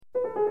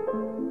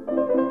Hello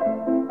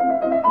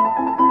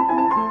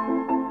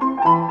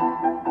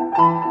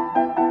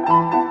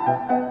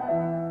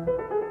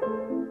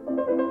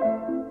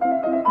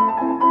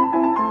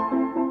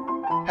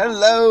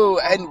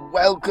and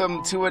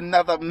welcome to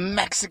another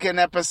Mexican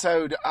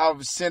episode of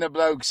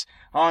Cineblokes.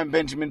 I'm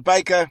Benjamin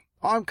Baker.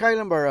 I'm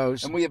Caelan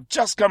Burrows. And we have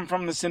just come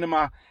from the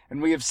cinema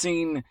and we have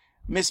seen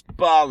Miss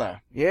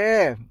Bala.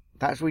 Yeah,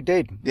 that's what we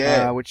did.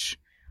 Yeah. Which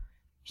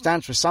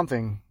stands for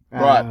something.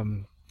 Right.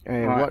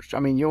 Right.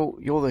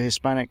 You're the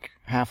Hispanic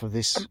half of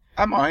this.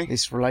 Am I?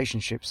 This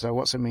relationship. So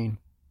what's it mean?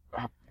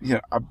 I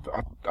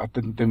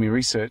didn't do my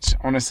research.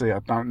 Honestly, I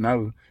don't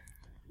know.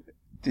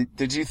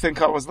 Did you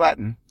think I was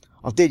Latin?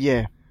 I did,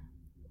 yeah.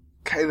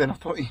 Caelan, I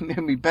thought you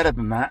knew me better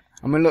than that.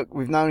 I mean, look,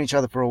 we've known each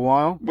other for a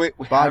while, but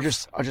I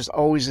just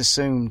always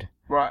assumed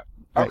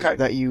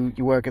that you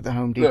work at the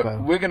Home Depot.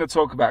 Look, we're going to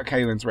talk about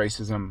Caelan's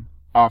racism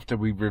after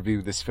we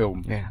review this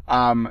film. Yeah.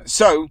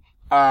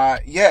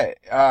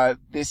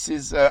 This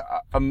is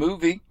a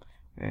movie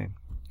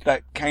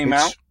that came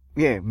out.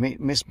 Yeah,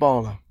 Miss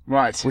Bala.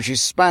 Right. Which is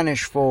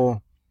Spanish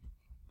for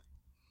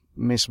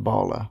Miss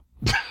Bala.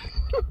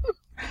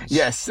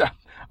 Yes,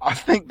 I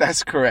think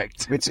that's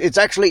correct. It's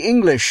actually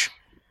English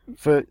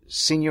for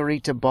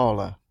Señorita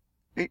Bala.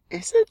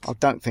 Is it? I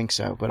don't think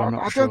so, but I'm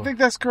not sure. I don't think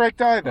that's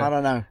correct either. I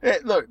don't know.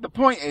 Look, the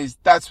point is,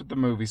 that's what the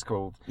movie's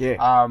called.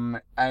 Yeah.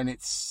 And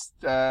it's,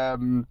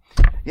 there's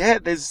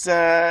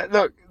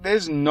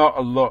not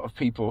a lot of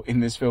people in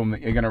this film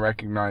that you're going to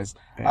recognize.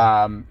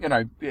 Yeah.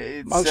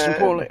 It's... Most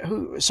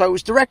importantly, so it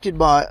was directed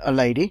by a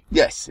lady.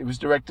 Yes, it was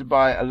directed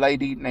by a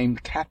lady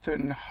named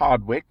Catherine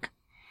Hardwicke,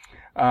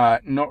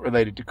 not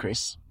related to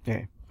Chris.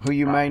 Yeah. Who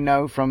you may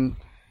know from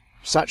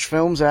such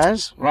films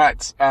as?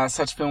 Right.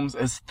 Such films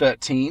as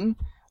 13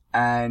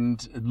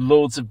 and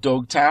Lords of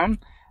Dogtown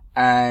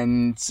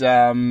and,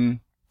 Twilight.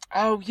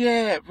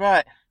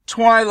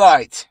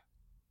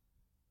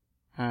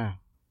 Ah.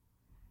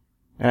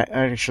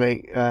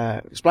 Actually,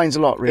 explains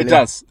a lot, really. It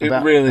does. It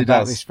really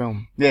about does. This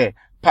film. Yeah.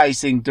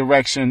 Pacing,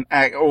 direction,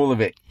 all of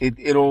it.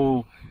 It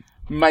all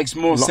makes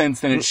more sense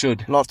than it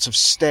should. Lots of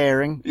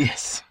staring.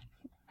 Yes.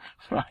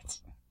 Right.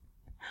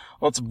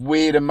 Lots of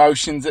weird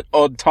emotions at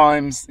odd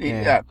times.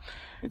 Yeah.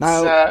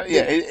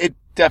 It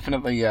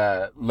definitely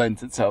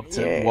lends itself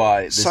to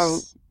why this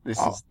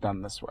is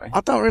done this way.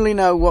 I don't really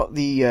know what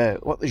the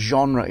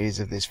genre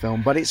is of this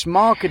film, but it's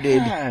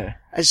marketed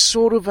as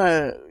sort of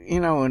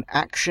an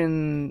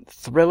action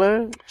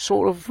thriller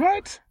sort of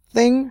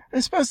thing.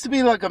 It's supposed to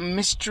be like a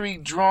mystery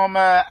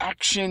drama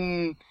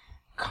action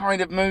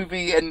kind of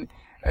movie, and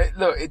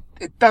look,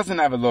 it doesn't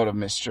have a lot of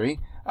mystery.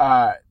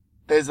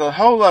 There's a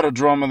whole lot of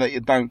drama that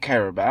you don't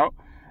care about.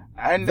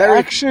 And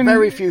action...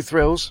 Very few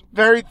thrills.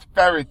 Very,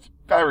 very,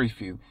 very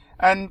few.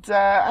 And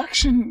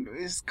action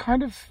is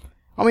kind of...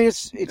 I mean,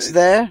 it's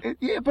there.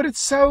 But it's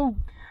so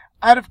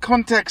out of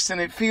context and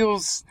it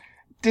feels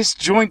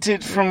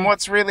disjointed from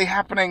what's really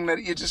happening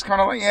that you're just kind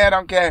of like, I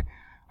don't care.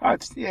 I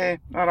don't... Yeah.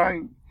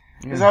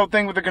 This whole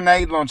thing with the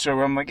grenade launcher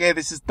where I'm like,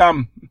 this is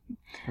dumb.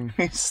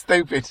 It's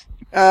stupid.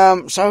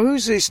 So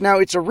who's this now?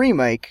 It's a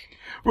remake.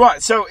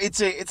 Right, so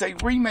it's a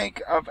remake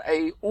of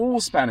a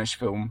all-Spanish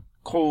film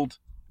called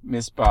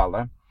Miss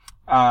Bala,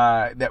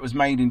 that was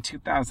made in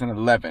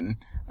 2011,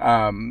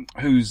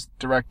 whose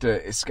director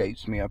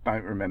escapes me, I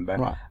don't remember.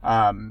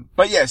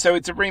 Right. So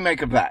it's a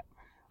remake of that.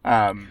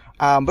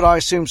 But I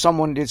assume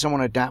someone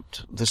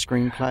adapt the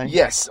screenplay?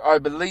 Yes, I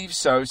believe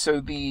so.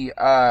 So the,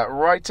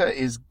 writer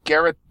is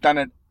Gareth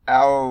Dunnett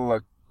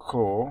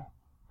Alacor,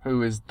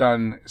 who has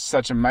done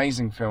such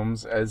amazing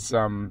films as,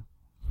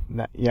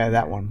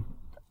 that one.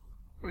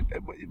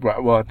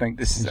 Right, well, I think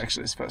this is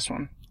actually his first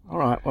one. All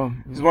right, well...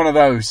 He's one of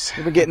those.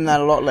 You've been getting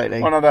that a lot lately.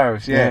 One of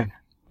those, yeah.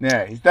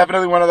 He's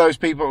definitely one of those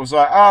people who's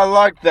like, I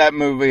liked that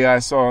movie I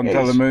saw on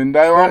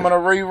Telemundo, I'm gonna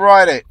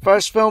rewrite it.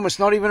 First film, it's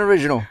not even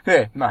original.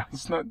 Yeah, no,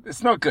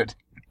 it's not good.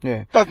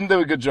 Yeah. Doesn't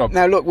do a good job.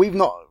 Now look,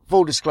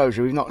 full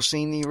disclosure, we've not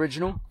seen the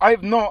original. I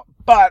have not,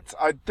 but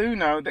I do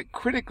know that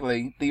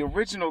critically, the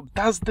original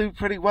does do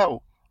pretty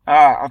well.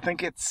 I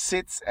think it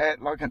sits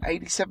at like an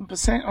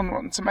 87% on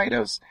Rotten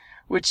Tomatoes,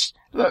 which,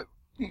 look,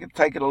 you can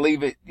take it or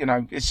leave it,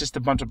 it's just a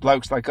bunch of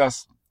blokes like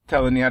us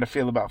telling you how to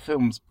feel about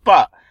films.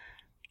 But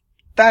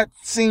that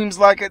seems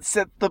like it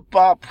set the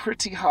bar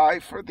pretty high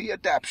for the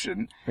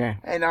adaptation. Yeah.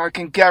 And I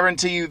can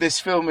guarantee you this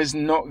film is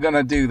not going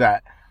to do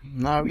that.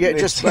 No, yeah,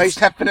 it's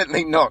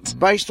definitely not.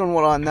 Based on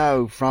what I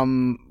know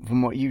from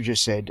what you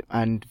just said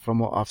and from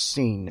what I've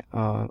seen,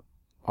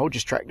 I'll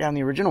just track down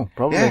the original,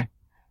 probably.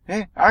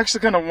 Yeah. I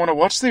actually kind of want to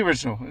watch the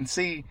original and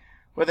see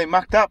where they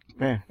mucked up.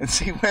 Yeah. And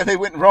see where they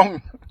went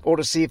wrong. Or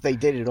to see if they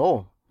did it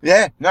all.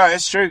 Yeah, no,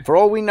 it's true. For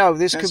all we know,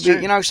 this could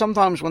be,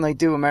 sometimes when they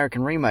do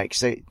American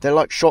remakes, they're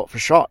like shot for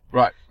shot.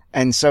 Right.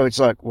 And so it's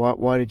like,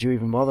 why did you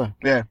even bother?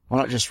 Yeah. Why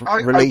not just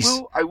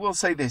release? I will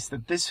say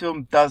that this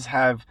film does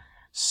have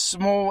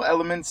small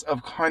elements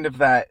of kind of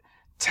that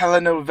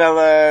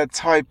telenovela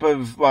type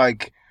of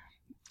like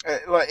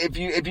like if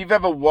you've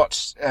ever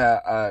watched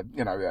a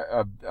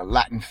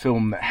Latin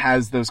film that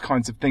has those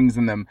kinds of things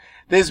in them,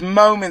 there's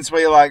moments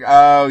where you're like,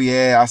 oh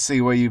yeah, I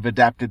see where you've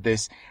adapted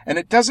this, and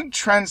it doesn't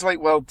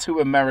translate well to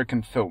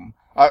American film.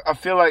 I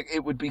feel like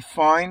it would be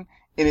fine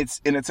in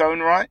its own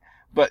right,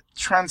 but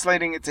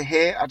translating it to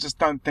here, I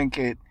don't think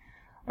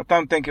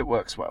it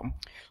works well.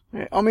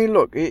 Yeah, I mean,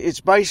 look,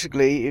 it's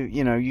basically,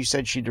 you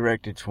said she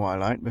directed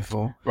Twilight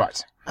before.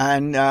 Right.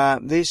 And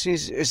this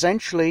is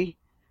essentially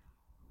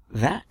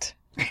that.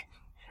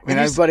 It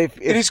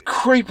is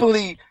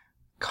creepily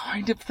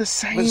kind of the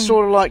same. It's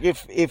sort of like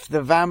if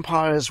the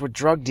vampires were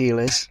drug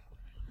dealers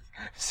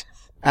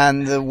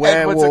and the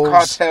werewolves... Edward's a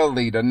cartel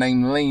leader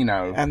named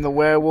Lino. And the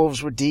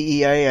werewolves were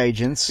DEA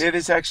agents. Yeah,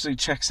 this actually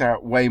checks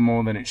out way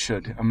more than it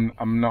should.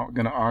 I'm not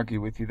going to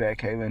argue with you there,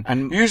 Kaylin.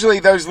 And usually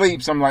those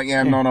leaps, I'm like,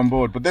 I'm not on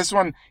board. But this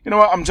one, you know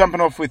what? I'm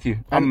jumping off with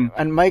you.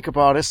 And makeup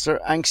artists are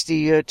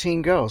angsty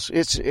teen girls.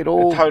 It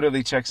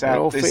totally checks out. It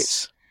all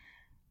fits.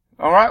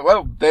 All right,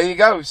 well, there you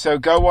go. So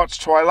go watch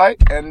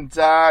Twilight, and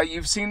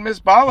you've seen Miss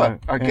Bala,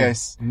 I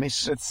guess.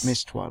 Miss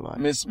Twilight.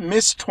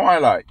 Miss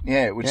Twilight,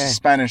 which is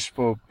Spanish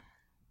for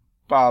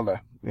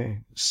Bala. Yeah,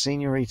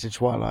 Senorita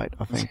Twilight,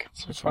 I think.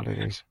 That's what it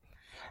is.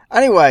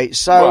 Anyway,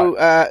 so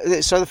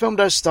the film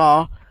does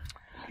star...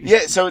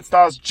 Yeah, so it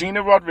stars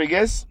Gina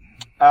Rodriguez,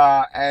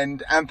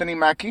 and Anthony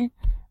Mackie.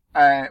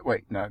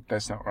 Wait, no,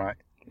 that's not right,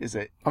 is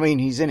it? I mean,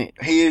 he's in it.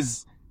 He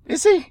is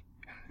he?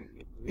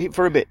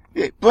 For a bit.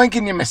 Yeah, blink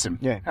and you miss him.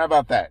 Yeah. How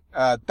about that?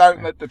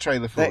 Don't let the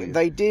trailer fool you.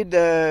 They did,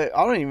 I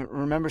don't even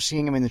remember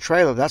seeing him in the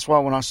trailer. That's why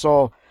when I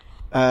saw,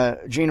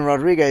 Gina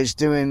Rodriguez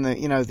doing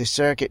the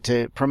circuit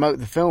to promote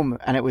the film,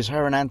 and it was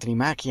her and Anthony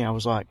Mackie, I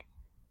was like,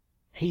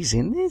 he's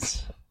in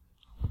this?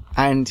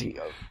 And, he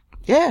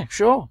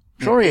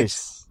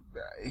is.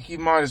 He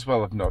might as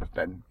well have not have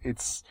been.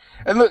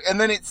 And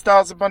then it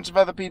stars a bunch of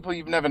other people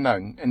you've never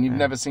known and you've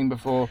never seen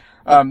before.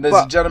 There's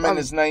a gentleman,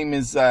 his name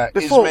is,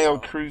 Ismael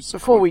Cruz.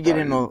 Before we get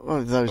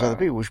into those other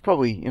people, we should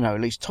probably,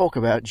 at least talk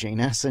about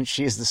Gina, since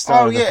she is the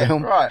star of the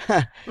film. Right.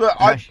 Look,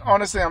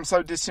 honestly, I'm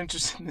so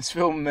disinterested in this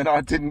film that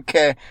I didn't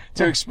care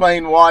to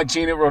explain why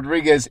Gina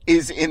Rodriguez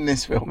is in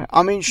this film.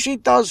 I mean, she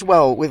does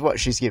well with what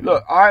she's given.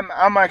 Look,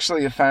 I'm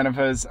actually a fan of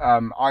hers.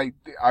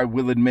 I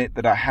will admit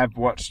that I have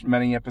watched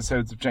many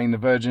episodes of Jane the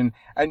Virgin,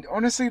 and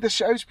honestly, the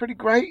show's pretty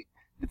great.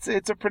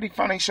 It's a pretty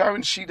funny show,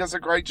 and she does a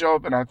great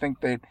job, and I think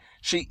that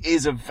she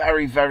is a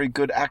very, very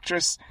good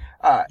actress.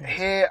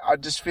 Here, I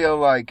just feel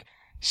like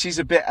she's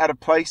a bit out of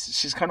place.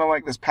 She's kind of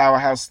like this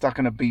powerhouse stuck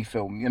in a B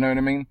film, you know what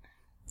I mean?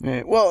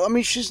 Yeah, well, I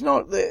mean, she's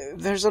not...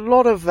 There's a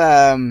lot of...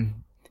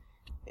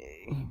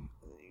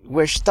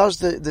 where she does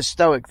the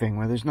stoic thing,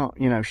 where there's not,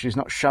 she's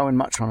not showing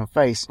much on her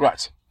face.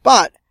 Right.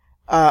 But,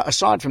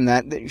 aside from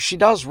that, she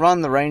does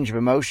run the range of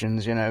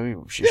emotions,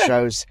 She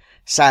shows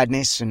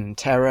sadness and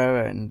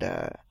terror and...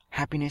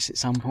 happiness at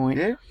some point.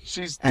 Yeah,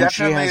 she's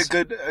definitely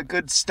a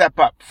good step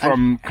up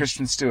from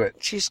Kristen Stewart.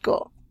 She's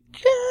got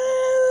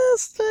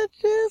just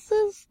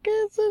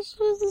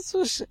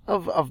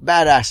of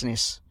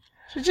badassness.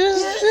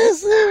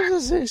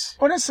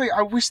 Honestly,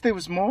 I wish there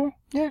was more.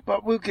 Yeah,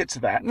 but we'll get to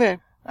that.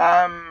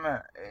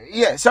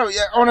 Yeah. So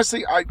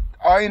honestly, I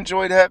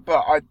enjoyed her,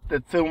 but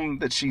the film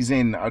that she's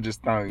in, I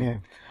just don't. Yeah.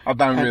 I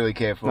don't really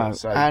care for. No.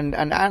 So. And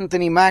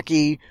Anthony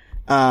Mackie,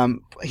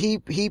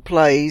 he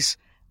plays.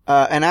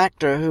 An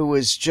actor who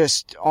was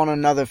just on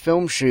another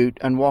film shoot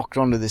and walked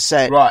onto the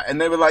set. Right, and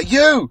they were like,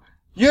 you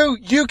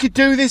could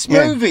do this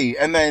movie.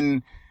 And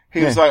then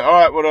he was like, all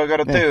right, what do I got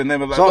to do? And they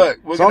were like, look,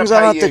 we're going to pay you. As long as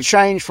I don't have to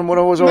change from what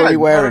I was already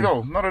wearing.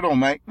 Not at all,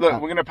 mate. Look,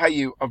 we're going to pay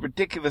you a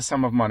ridiculous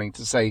sum of money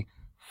to say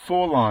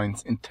 4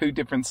 lines in 2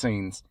 different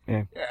scenes.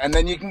 Yeah. And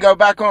then you can go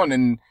back on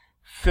and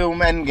film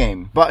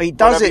Endgame. But he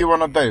does whatever you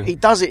want to do. He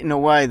does it in a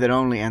way that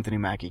only Anthony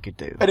Mackie could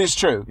do. It is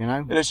true.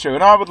 It is true.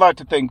 And I would like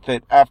to think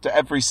that after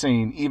every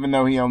scene, even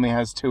though he only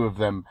has 2 of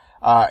them,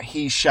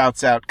 he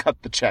shouts out,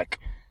 cut the check.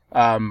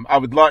 I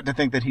would like to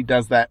think that he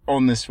does that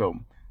on this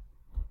film.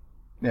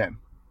 Yeah.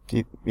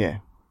 Yeah.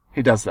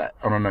 He does that.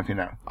 I don't know if you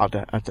know. I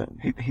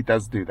don't. He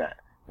does do that.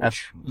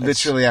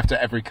 Literally after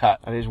every cut.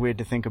 That is weird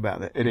to think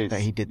about that. It is. That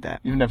he did that.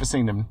 You've never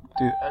seen him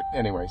do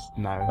anyways.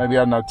 No. Maybe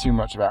I know too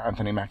much about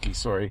Anthony Mackie,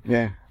 sorry.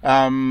 Yeah.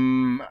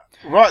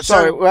 Right,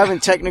 sorry, we're having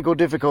technical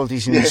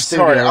difficulties in the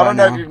studio. Sorry, I don't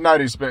know if you've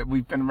noticed, but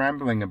we've been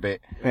rambling a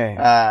bit.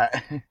 Yeah.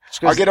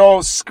 I get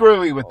all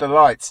screwy with the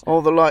lights.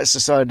 All the lights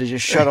decided to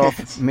just shut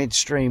off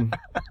midstream.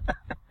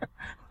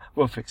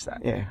 We'll fix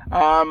that. Yeah.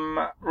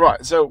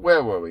 Right, so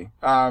where were we?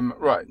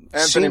 Right,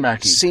 Anthony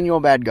Mackie.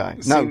 Senior bad guy.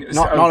 No,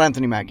 not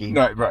Anthony Mackie.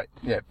 No, right,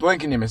 yeah,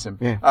 blink and you miss him.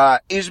 Yeah.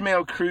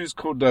 Ismael Cruz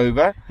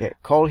Cordova. Yeah,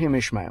 call him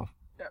Ishmael.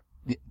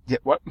 Yeah,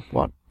 what?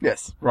 What?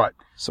 Yes, right.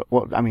 So,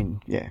 what, I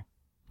mean, yeah.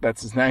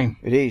 That's his name.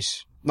 It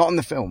is. Not in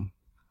the film.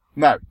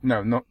 No.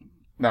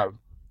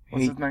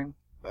 What's his name?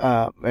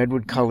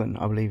 Edward Cullen,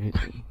 I believe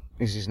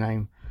is his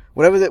name.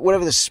 Whatever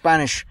the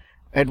Spanish,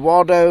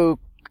 Eduardo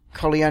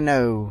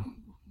Coliano.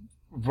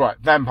 Right,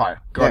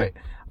 vampire. Got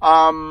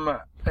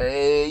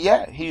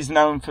it. He's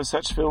known for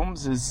such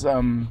films as,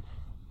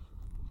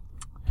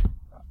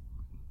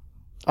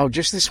 Oh,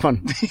 just this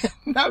one.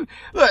 No,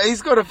 look,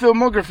 he's got a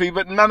filmography,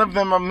 but none of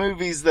them are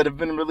movies that have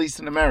been released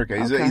in America.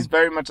 He's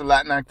very much a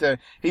Latin actor.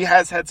 He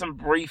has had some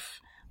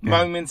brief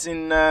moments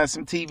in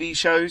some TV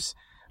shows,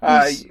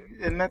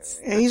 and that's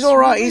he's all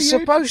right. really He's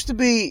supposed to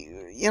be,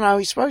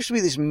 he's supposed to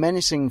be this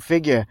menacing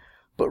figure,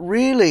 but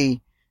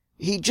really,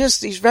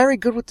 he's very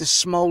good with the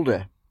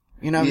smolder.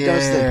 He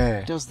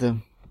does the.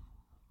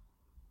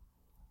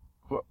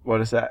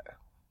 What is that?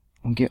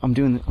 I'm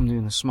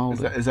doing the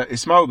smolder. Is that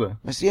his smolder?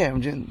 I'm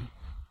doing.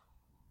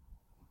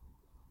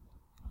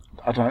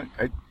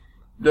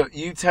 Look,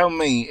 you tell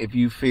me if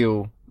you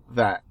feel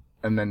that,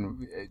 and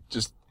then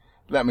just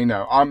let me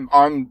know. I'm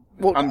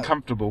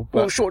uncomfortable. But,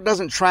 well, sure, it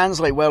doesn't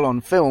translate well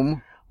on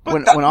film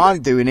when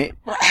I'm doing it.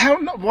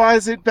 Why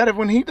is it better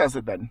when he does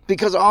it then?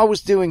 Because I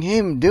was doing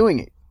him doing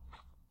it.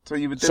 So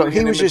you were doing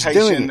an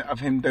imitation of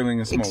him doing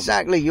a smolder.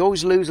 Exactly. You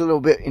always lose a little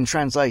bit in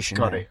translation.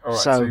 Got it. All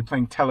right. So you're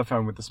playing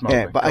telephone with the smolder.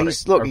 Yeah, but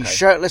he's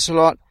shirtless a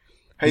lot.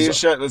 He is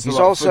shirtless a lot. He's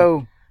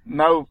also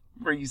no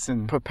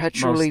reason.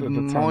 Perpetually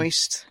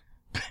moist.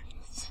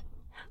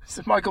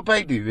 Does Michael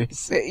Bay do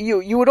this?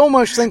 You would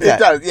almost think that.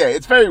 It does, yeah.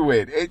 It's very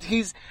weird.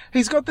 He's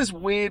got this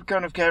weird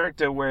kind of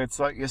character where it's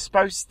like you're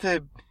supposed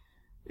to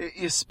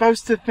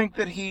think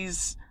that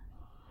he's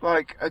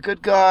like a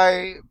good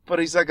guy, but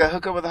he's like a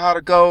hooker with a heart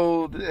of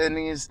gold, and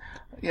he's,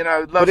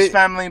 loves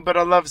family, but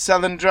I love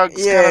selling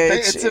drugs kind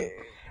of thing.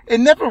 It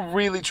never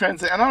really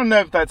translates, and I don't know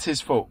if that's his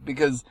fault,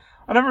 because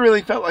I never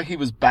really felt like he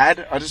was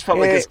bad. I just felt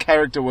like his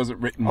character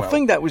wasn't written well. I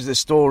think that was the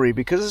story,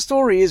 because the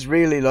story is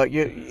really like,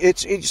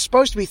 it's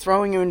supposed to be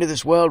throwing you into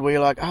this world where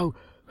you're like, oh,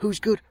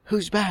 who's good,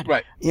 who's bad?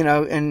 Right.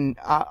 And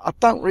I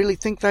don't really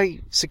think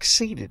they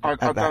succeeded I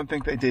don't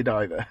think they did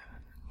either.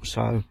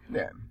 So.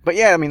 Yeah. But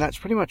yeah, I mean, that's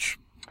pretty much.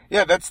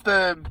 Yeah, that's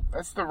the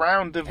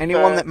round of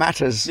anyone that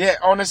matters. Yeah,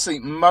 honestly,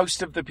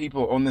 most of the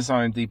people on this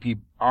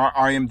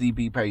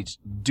IMDb page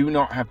do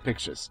not have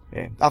pictures.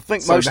 Yeah, I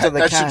think most of the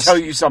cast. That should tell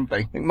you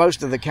something. I think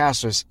most of the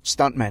cast was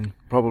stuntmen,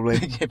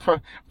 probably. Yeah,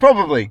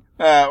 probably.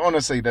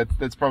 Honestly,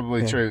 that's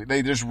probably true.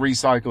 They just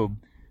recycled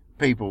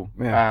people.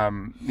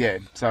 Yeah.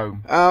 So.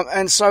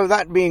 And so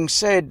that being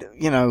said,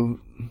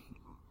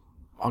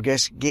 I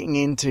guess getting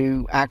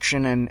into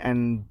action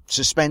and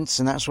suspense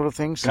and that sort of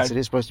thing, since it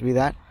is supposed to be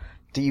that.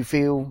 Do you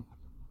feel,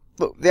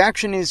 look, the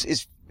action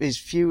is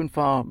few and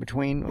far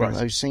between on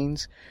those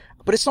scenes,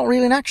 but it's not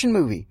really an action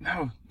movie.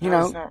 No,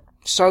 it's not.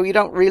 So you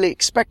don't really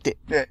expect it.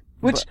 Yeah.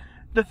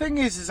 The thing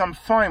is I'm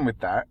fine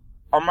with that.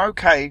 I'm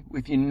okay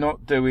with you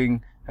not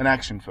doing an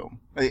action film.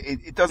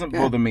 It doesn't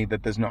bother me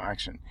that there's not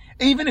action.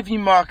 Even if you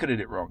marketed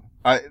it wrong,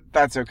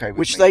 that's okay with me.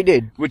 Which they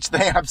did. Which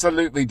they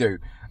absolutely do.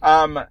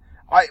 But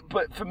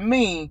for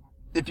me,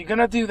 if you're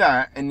gonna do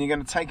that and you're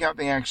gonna take out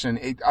the action,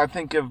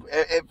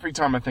 every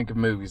time I think of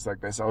movies like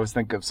this, I always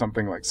think of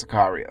something like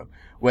Sicario,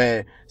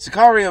 where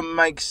Sicario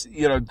makes,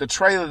 the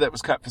trailer that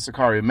was cut for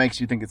Sicario makes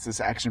you think it's this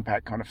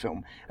action-packed kind of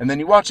film. And then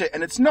you watch it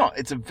and it's not.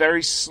 It's a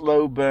very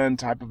slow burn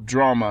type of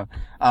drama,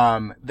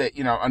 that,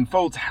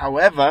 unfolds.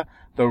 However,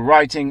 the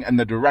writing and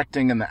the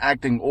directing and the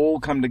acting all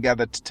come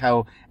together to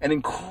tell an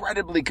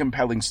incredibly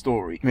compelling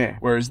story. Yeah.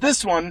 Whereas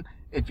this one,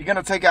 if you're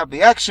gonna take out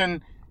the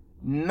action,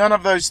 none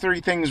of those three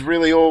things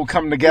really all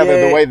come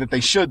together the way that they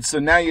should. So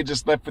now you're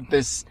just left with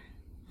this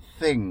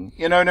thing.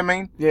 You know what I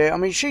mean? Yeah, I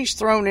mean, she's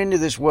thrown into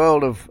this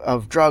world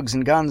of drugs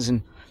and guns,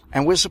 and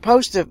we're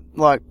supposed to,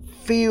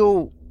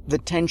 feel the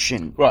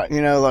tension.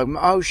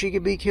 Right. She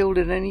could be killed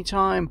at any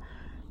time.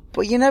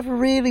 But you never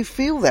really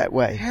feel that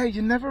way. Yeah,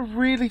 you never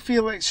really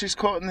feel like she's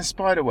caught in the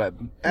spider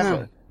web,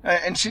 ever. No.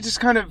 And she just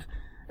kind of,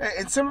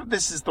 and some of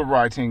this is the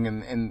writing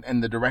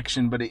and the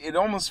direction, but it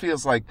almost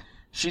feels like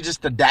she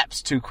just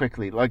adapts too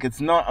quickly. Like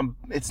it's not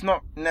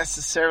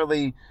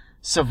necessarily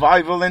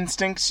survival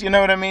instincts. You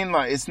know what I mean?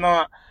 Like it's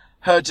not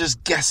her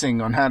just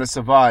guessing on how to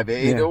survive.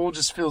 It all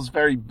just feels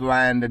very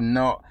bland and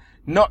not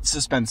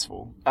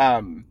suspenseful.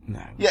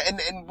 No. Yeah,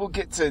 and we'll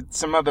get to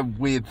some other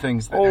weird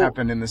things that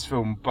happen in this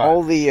film. But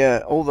all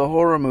the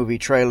horror movie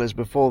trailers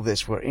before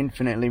this were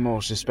infinitely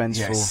more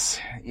suspenseful.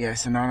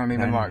 Yes, and I don't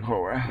even like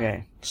horror.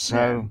 Yeah.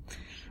 So,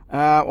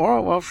 all right.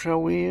 Well,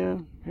 shall we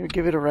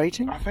give it a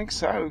rating? I think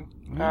so.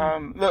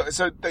 Look,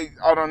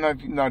 I don't know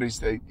if you've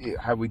noticed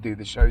how we do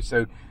the show.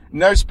 So,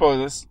 no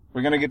spoilers.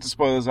 We're going to get to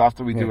spoilers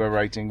after we do our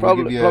rating.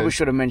 Probably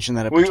should have mentioned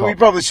that at the top. We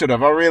probably should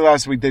have. I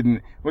realised we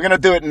didn't. We're going to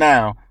do it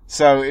now.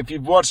 So, if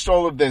you've watched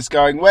all of this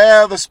going,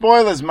 well, the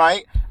spoilers,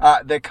 mate,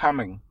 they're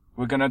coming.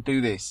 We're going to do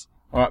this.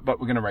 All right, but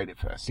we're going to rate it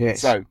first.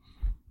 Yes. So,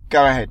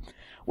 go ahead.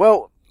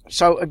 Well,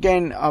 so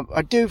again,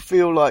 I do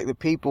feel like the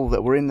people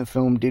that were in the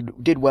film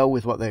did well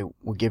with what they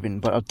were given,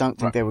 but I don't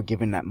think they were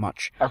given that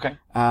much. Okay.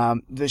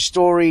 The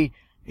story,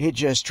 it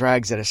just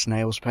drags at a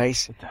snail's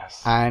pace. It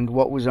does. And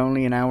what was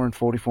only an hour and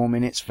 44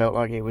 minutes felt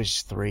like it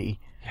was 3.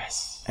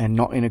 Yes. And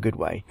not in a good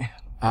way.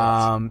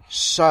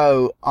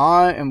 So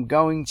I am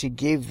going to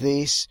give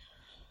this,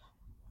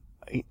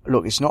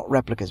 look, it's not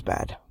Replicas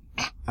bad.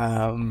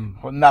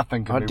 Well,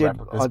 nothing can be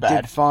Replicas bad. I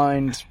did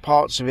find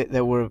parts of it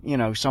that were,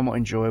 somewhat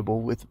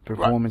enjoyable with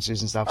performances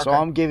and stuff. So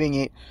I'm giving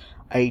it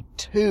a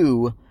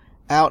 2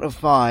 out of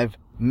 5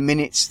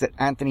 minutes that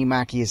Anthony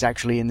Mackie is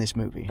actually in this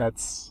movie.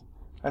 That's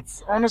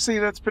honestly,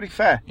 that's pretty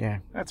fair. Yeah.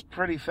 That's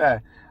pretty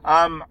fair.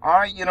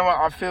 You know what?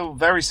 I feel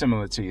very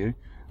similar to you.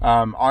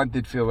 I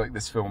did feel like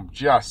this film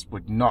just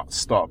would not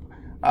stop.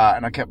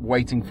 And I kept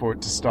waiting for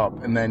it to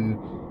stop. And then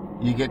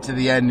you get to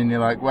the end and you're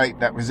like, wait,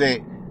 that was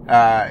it.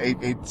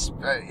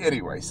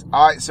 Anyways.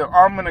 So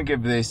I'm going to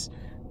give this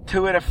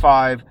 2 out of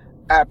 5.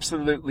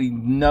 Absolutely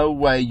no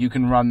way you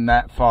can run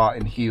that far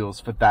in heels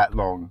for that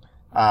long.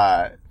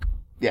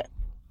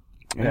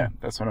 Yeah,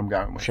 that's what I'm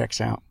going with. Checks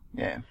out.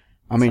 Yeah.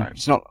 I mean,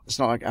 it's not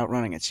like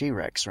outrunning a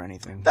T-Rex or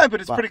anything. No,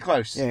 but it's pretty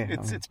close. Yeah,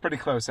 it's pretty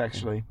close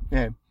actually.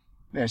 Yeah.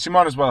 Yeah, she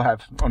might as well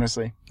have,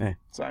 honestly. Yeah.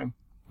 So.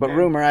 But yeah.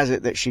 rumor has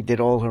it that she did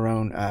all her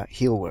own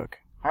heel work.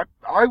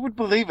 I would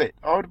believe it.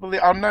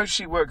 I know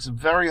she works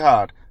very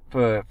hard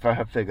for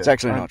her figure. It's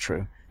actually not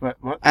true.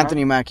 What?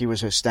 Anthony Mackie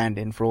was her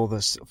stand-in for all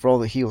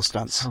the heel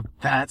stunts. So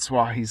that's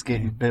why he's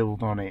getting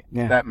billed on it.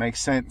 Yeah. That makes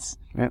sense.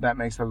 Yeah. That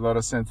makes a lot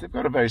of sense. They've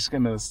got a very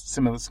similar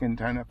skin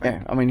tone, I think.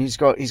 Yeah, I mean he's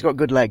got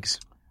good legs.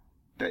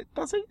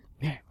 Does he?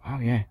 Yeah. Oh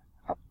yeah.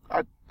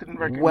 I didn't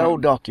recognize. Well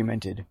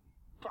documented.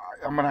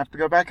 I'm gonna have to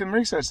go back and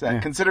research that,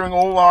 Yeah. considering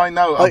all I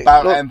know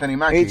about Anthony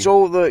Mackie. It's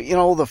all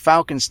the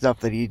Falcon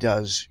stuff that he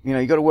does.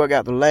 You got to work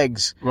out the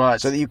legs,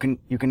 right, so that you can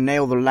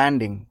nail the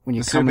landing when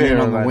you're the coming in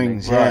on the landing.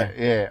 wings. Right.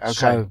 Yeah. Okay.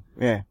 So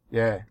yeah.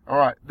 Yeah. All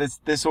right.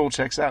 This all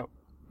checks out.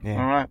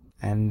 Yeah. All right.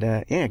 And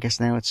I guess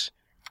now it's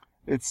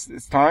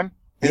time.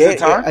 Is it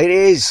time? It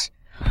is.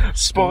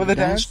 Spoil the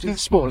dance.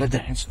 Spoil the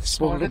dance.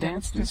 Spoil the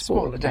dance.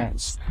 Spoil the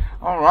dance.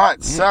 All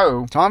right.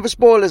 So time for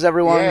spoilers,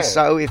 everyone. Yeah.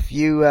 So if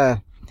you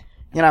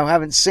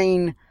haven't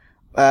seen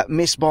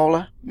Miss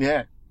Baller,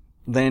 yeah,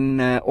 then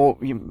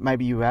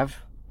maybe you have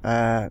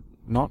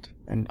not,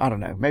 and I don't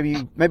know. Maybe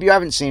you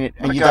haven't seen it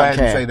and you don't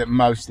care. And say that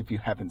most if you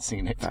haven't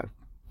seen it. No.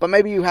 But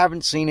maybe you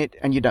haven't seen it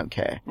and you don't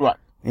care. Right.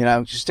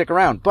 Just stick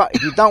around. But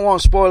if you don't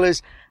want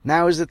spoilers,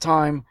 now is the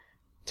time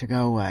to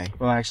go away.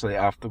 Well, actually,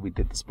 after we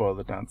did the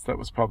spoiler dance, that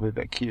was probably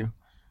their cue.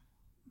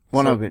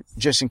 One of it,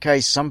 just in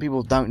case some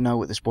people don't know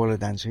what the spoiler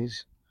dance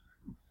is.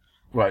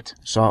 Right.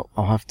 So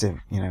I'll have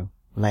to,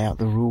 lay out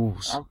the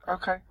rules.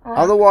 Okay. All right.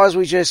 Otherwise,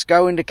 we just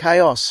go into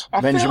chaos,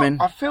 Benjamin.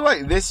 I feel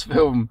like this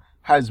film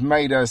has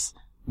made us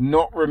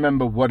not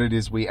remember what it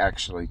is we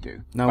actually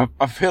do. No.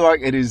 I feel like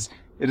it has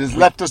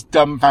left us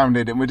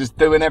dumbfounded and we're just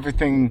doing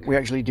everything. We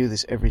actually do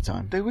this every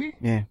time. Do we?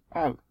 Yeah.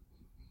 Oh.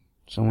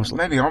 It's almost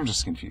maybe I'm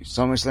just confused. It's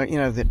almost like,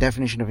 the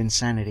definition of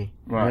insanity.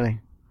 Right.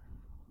 Really.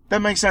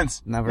 That makes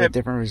sense. Another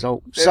different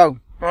result. Yep. So,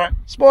 all right.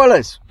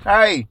 Spoilers.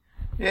 Hey.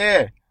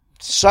 Yeah.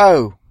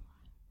 So,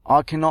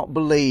 I cannot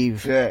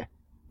believe that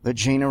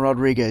Gina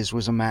Rodriguez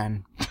was a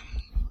man.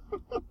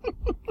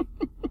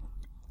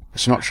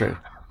 It's not true.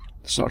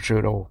 It's not true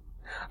at all.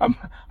 I'm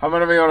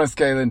gonna be honest,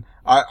 Galen.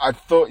 I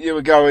thought you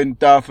were going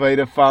Darth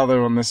Vader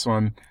father on this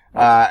one.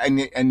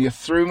 And you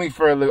threw me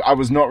for a loop. I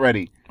was not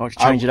ready. Like to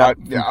change it up.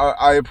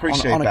 I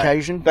appreciate on that.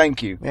 occasion.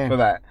 Thank you for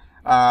that.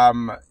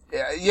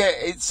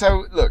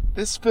 So look,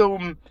 this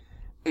film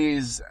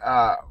is,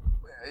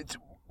 it's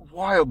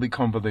wildly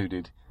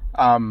convoluted.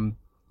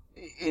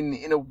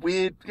 In a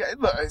weird,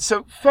 look,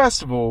 so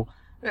first of all,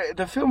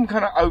 the film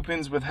kind of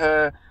opens with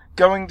her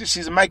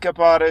she's a makeup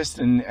artist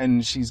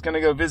and she's going to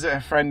go visit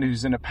her friend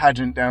who's in a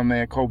pageant down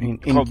there called in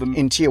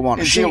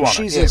Tijuana.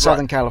 She's in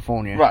Southern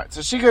California. Right.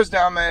 So she goes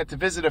down there to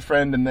visit a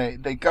friend and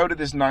they go to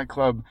this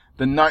nightclub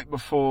the night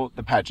before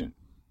the pageant.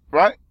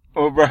 Right?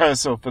 Or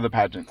rehearsal for the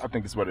pageant, I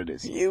think is what it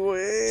is.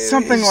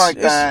 Something like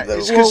that.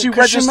 It's because she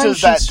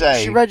registers that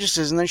day. She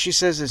registers and then she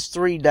says there's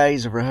 3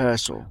 days of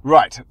rehearsal.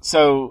 Right.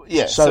 So,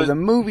 yeah. So the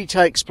movie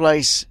takes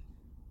place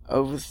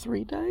over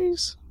 3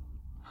 days?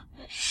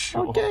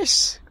 Sure. I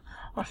guess.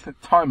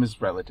 Time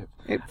is relative.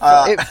 It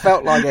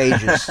felt like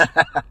ages.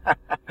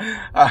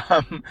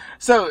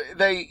 So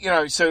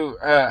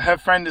her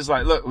friend is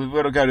like, look, we've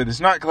got to go to this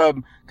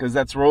nightclub because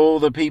that's where all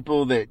the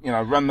people that,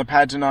 run the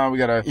pageant are. We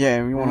got to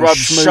rub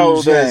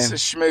shoulders,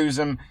 schmooze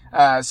them.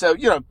 So,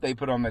 they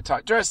put on their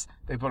tight dress,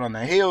 they put on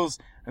their heels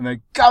and they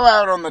go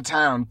out on the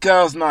town.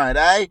 Girls' night,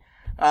 eh?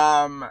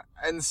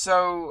 And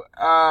so,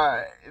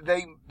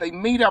 they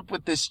meet up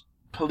with this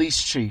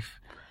police chief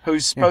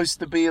who's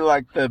supposed to be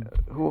like let's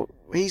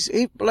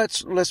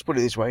put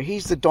it this way.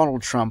 He's the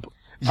Donald Trump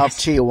of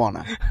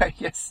Tijuana.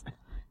 Yes.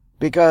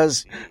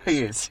 Because he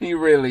is. He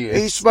really is.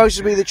 He's supposed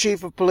to be the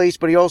chief of police,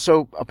 but he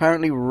also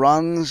apparently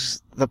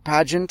runs the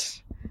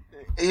pageant.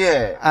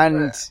 Yeah.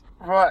 And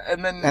right,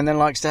 and then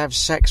likes to have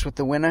sex with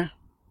the winner.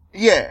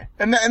 Yeah.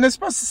 And they're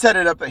supposed to set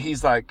it up that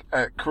he's like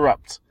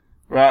corrupt.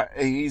 Right?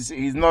 He's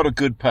not a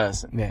good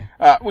person.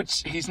 Yeah.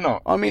 Which he's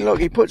not. I mean,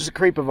 look, he puts the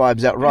creeper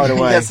vibes out right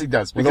away. Yes, he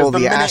does. Because all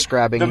the ass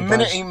grabbing. The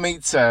minute he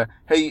meets her,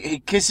 he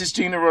kisses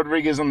Gina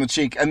Rodriguez on the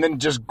cheek and then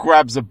just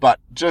grabs a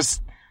butt.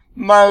 Just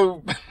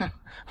no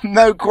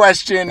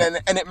question. And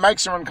it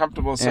makes her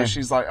uncomfortable. So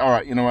she's like, all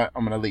right, you know what?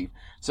 I'm going to leave.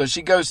 So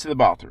she goes to the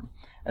bathroom.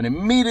 And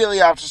immediately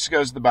after she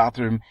goes to the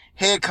bathroom,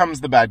 here comes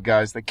the bad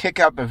guys. They kick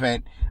out the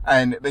vent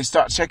and they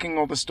start checking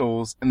all the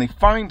stalls and they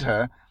find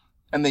her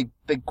and they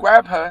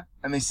grab her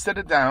and they sit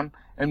her down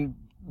and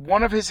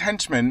one of his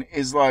henchmen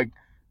is like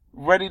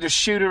ready to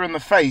shoot her in the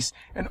face.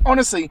 And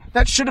honestly,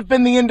 that should have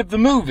been the end of the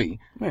movie.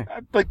 Yeah.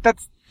 Like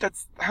that's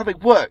how they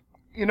work.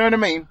 You know what I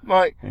mean?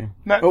 Like, Yeah.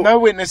 no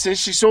witnesses.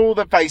 She saw all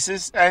the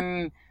faces,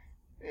 and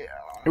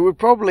It would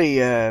probably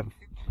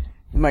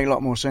make a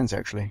lot more sense,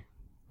 actually.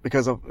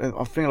 Because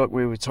I feel like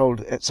we were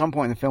told at some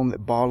point in the film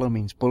that Bala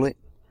means bullet.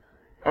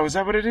 oh, is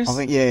that what it is? I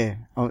think, yeah.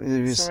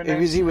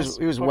 He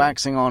was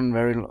waxing on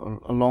very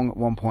long at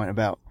one point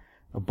about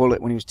a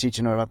bullet when he was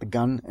teaching her about the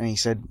gun, and he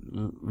said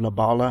La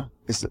Bala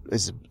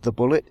is the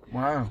bullet.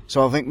 Wow.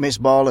 So I think Miss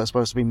Bala is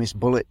supposed to be Miss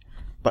Bullet.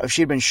 But if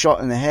she'd been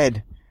shot in the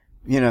head,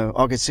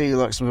 I could see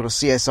like some sort of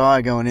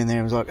CSI going in there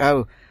and was like,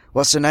 oh,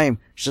 what's her name?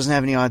 She doesn't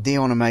have any ID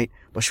on her, mate,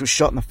 but she was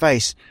shot in the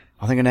face.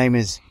 I think her name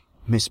is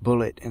Miss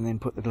Bullet, and then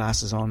put the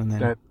glasses on and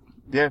then...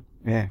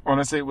 Yeah.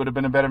 Honestly, it would have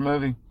been a better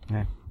movie.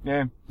 Yeah.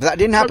 Yeah. But that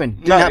didn't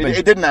happen.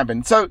 It didn't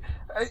happen. So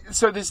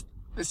this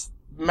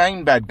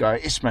main bad guy,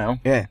 Ishmael,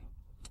 Yeah.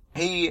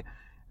 he,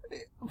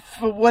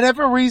 for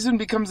whatever reason,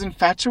 becomes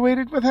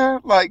infatuated with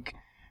her. Like,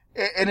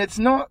 and it's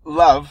not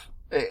love.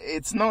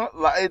 It's not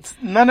like,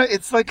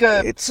 it's like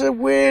a... It's a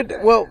weird...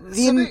 Well,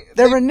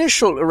 their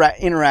initial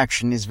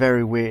interaction is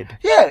very weird.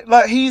 Yeah,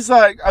 like, he's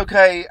like,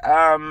 okay,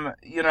 oh,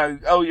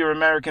 you're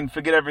American,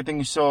 forget everything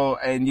you saw,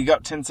 and you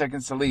got 10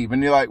 seconds to leave.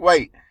 And you're like,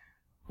 wait,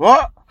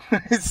 what?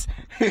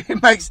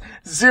 It makes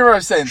zero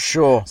sense.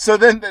 Sure. So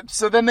then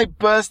they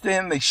burst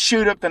in, they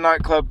shoot up the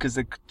nightclub because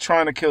they're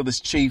trying to kill this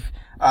chief.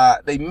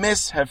 They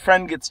miss, her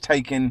friend gets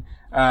taken,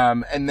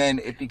 and then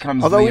it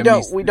becomes... Although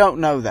we don't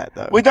know that,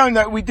 though. We don't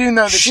know, we do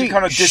know that she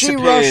kind of disappears.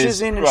 She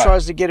rushes in and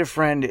tries to get a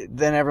friend,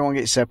 then everyone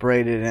gets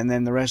separated, and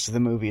then the rest of the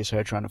movie is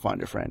her trying to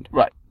find her friend.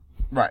 Right.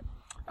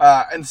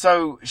 And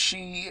so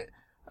she,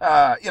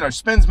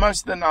 spends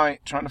most of the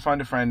night trying to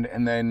find a friend,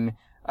 and then,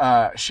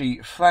 she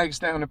flags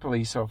down a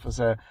police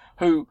officer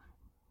who,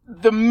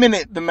 the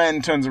minute the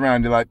man turns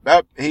around, you're like,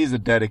 oh, he's a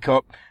dirty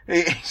cop.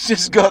 He's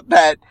just got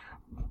that,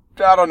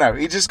 I don't know,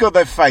 he just got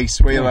that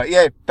face where you're like,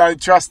 yeah,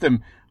 don't trust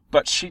him.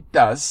 But she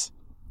does,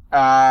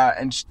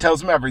 and she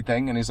tells him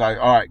everything, and he's like,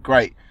 alright,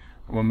 great.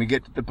 When we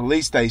get to the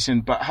police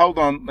station, but hold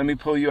on, let me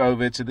pull you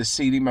over to the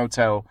seedy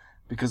motel,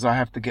 because I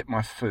have to get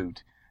my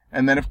food.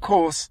 And then, of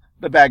course,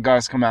 the bad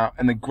guys come out,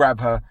 and they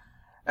grab her.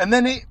 And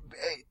then it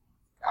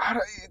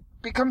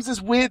becomes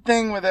this weird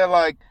thing where they're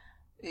like,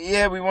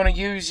 yeah, we want to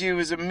use you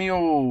as a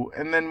mule,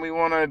 and then we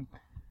want to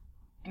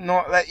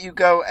not let you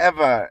go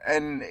ever,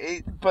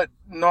 but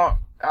not...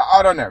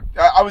 I don't know.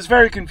 I was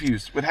very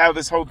confused with how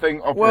this whole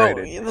thing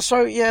operated. Well,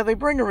 so, yeah, they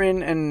bring her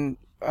in, and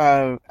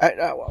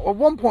at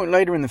one point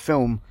later in the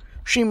film,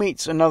 she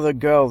meets another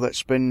girl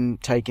that's been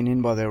taken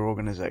in by their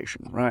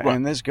organization, right?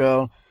 And this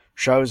girl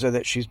shows her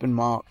that she's been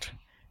marked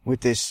with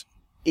this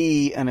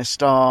E and a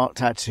star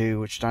tattoo,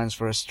 which stands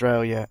for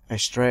Estrella,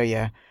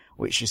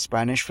 which is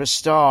Spanish for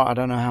star. I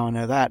don't know how I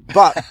know that,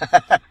 but...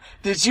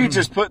 Did you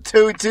just put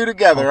two and two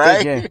together,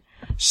 right? Yeah.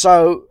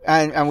 So,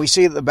 and we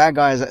see that the bad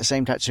guy has that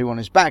same tattoo on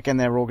his back, and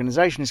their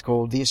organization is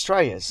called the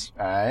Estrellas.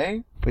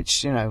 Aye.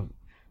 Which,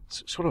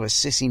 sort of a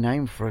sissy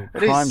name for a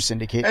crime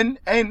syndicate. And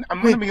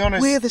I'm gonna be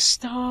honest. We're the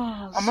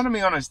stars. I'm gonna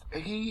be honest.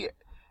 He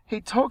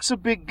talks a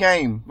big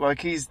game,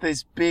 like he's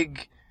this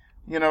big,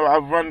 I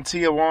run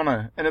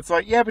Tijuana. And it's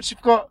like, yeah, but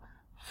you've got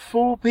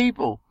 4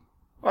 people.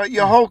 Like,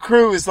 your whole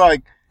crew is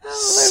like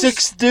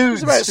 6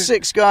 dudes. There's about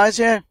 6 guys,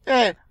 yeah.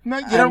 Yeah. No,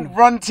 you don't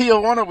run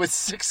Tijuana with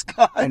 6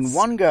 guys. And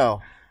 1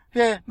 girl.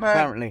 Yeah, no.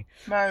 Apparently.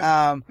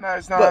 No,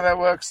 it's not how that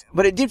works.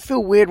 But it did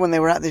feel weird when they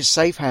were at this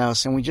safe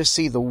house and we just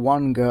see the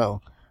 1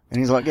 girl. And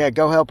he's like, yeah,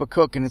 go help her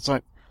cook. And it's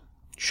like,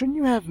 shouldn't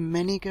you have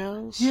many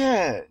girls?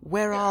 Yeah.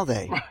 Where are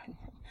they?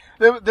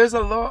 There's a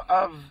lot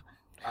of,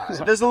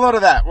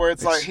 that where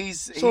it's like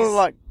he's sort of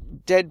like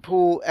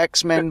Deadpool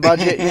X-Men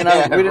budget,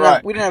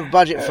 we didn't have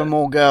budget for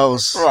more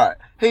girls. Right.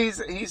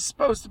 He's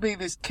supposed to be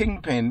this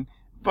kingpin,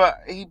 but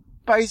he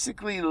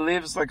basically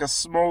lives like a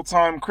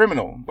small-time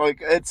criminal.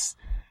 Like,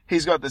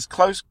 he's got this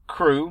close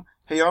crew.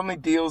 He only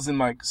deals in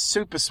like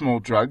super small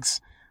drugs,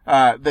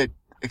 that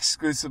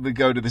exclusively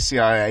go to the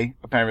CIA,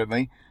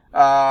 apparently.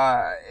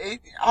 I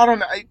don't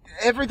know.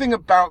 Everything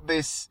about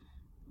this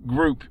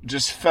group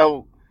just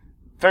felt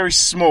very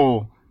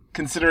small,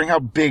 considering how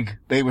big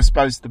they were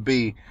supposed to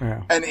be.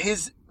 Yeah. And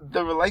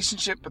the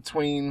relationship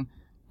between,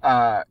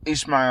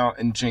 Ishmael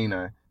and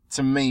Gina,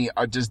 to me,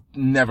 I just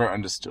never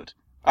understood.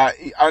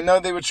 I know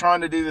they were trying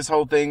to do this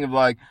whole thing of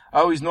like,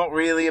 oh, he's not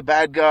really a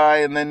bad guy,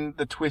 and then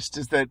the twist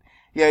is that,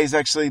 yeah, he's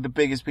actually the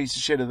biggest piece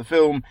of shit of the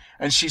film,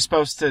 and she's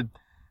supposed to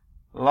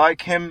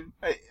like him,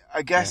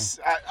 I guess.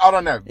 Yeah. I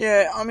don't know.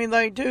 Yeah, I mean,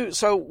 they do.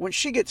 So when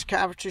she gets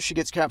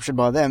captured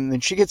by them,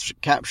 then she gets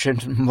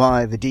captured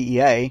by the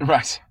DEA.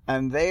 Right.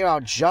 And they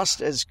are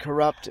just as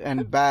corrupt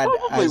and bad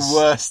probably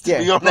worse, to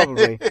be honest.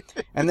 Probably.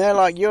 And they're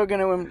like, you're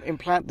going to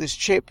implant this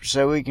chip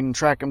so we can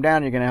track him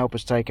down, you're going to help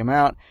us take him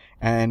out,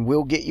 and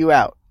we'll get you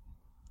out.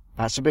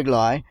 That's a big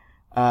lie.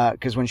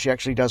 Because when she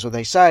actually does what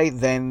they say,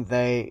 then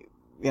there's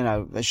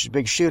a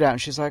big shootout,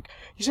 and she's like,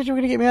 you said you were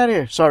going to get me out of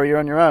here. Sorry, you're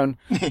on your own.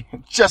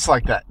 Just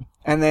like that.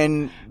 And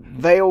then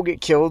they all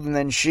get killed, and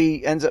then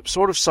she ends up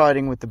sort of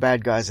siding with the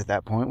bad guys at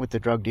that point, with the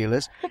drug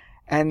dealers.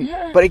 And,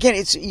 but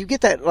again, you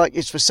get that, like,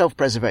 it's for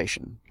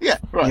self-preservation. Yeah,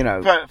 right. You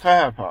know. For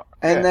her part.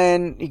 And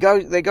then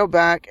they go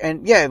back,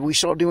 and we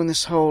start doing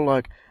this whole,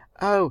 like,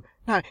 oh,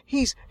 no,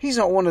 he's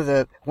not one of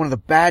the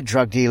bad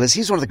drug dealers,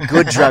 he's one of the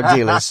good drug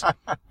dealers.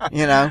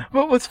 You know?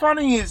 But what's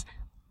funny is,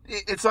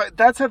 it's like,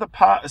 that's how the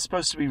part is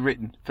supposed to be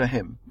written for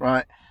him,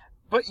 right?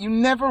 But you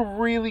never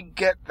really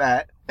get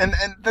that, and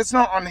that's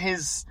not on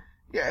his.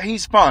 Yeah,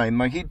 he's fine.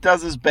 Like, he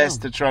does his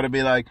best to try to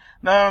be like,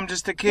 no, I'm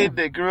just a kid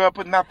that grew up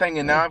with nothing,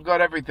 and now I've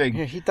got everything.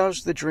 Yeah, he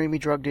does the dreamy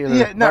drug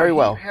dealer very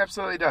well. He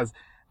absolutely does.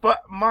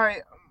 But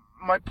my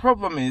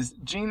problem is,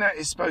 Gina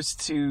is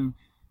supposed to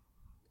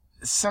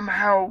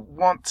somehow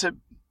want to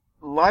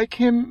like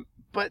him,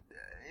 but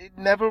it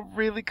never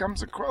really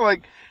comes across.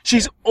 Like,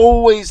 she's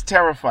always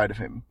terrified of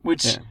him,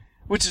 which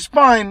is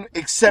fine,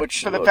 except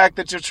for the fact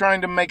that you're trying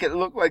to make it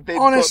look like they've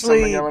got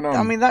something going on.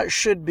 I mean, that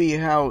should be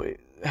how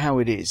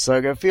it is. So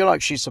I feel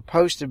like she's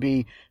supposed to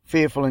be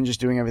fearful and just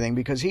doing everything,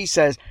 because he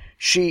says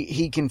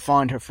he can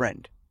find her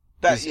friend.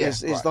 That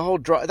is the whole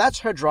that's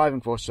her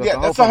driving force. So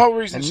that's the whole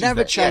reason. And she's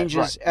never there.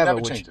 changes ever,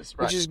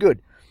 which is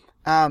good.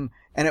 And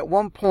at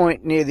one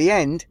point near the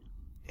end,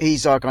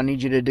 he's like, I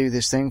need you to do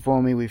this thing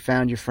for me. We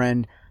found your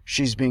friend.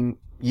 She's being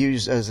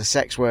used as a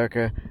sex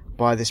worker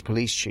by this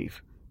police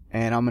chief,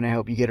 and I'm going to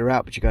help you get her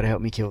out, but you got to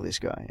help me kill this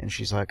guy. And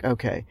she's like,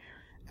 okay.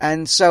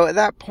 And so at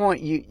that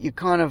point, you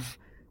kind of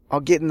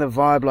are getting the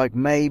vibe like,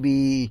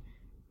 maybe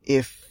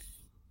if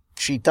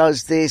she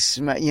does this,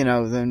 you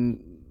know, then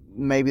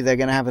maybe they're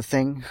going to have a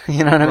thing.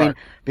 You know what I mean?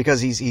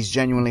 Because he's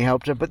genuinely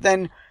helped her. But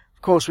then,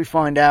 of course, we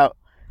find out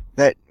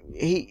that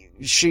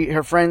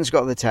her friend's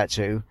got the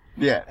tattoo.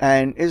 Yeah.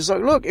 And it's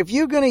like, look, if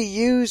you've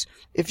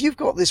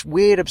got this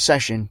weird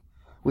obsession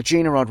with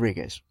Gina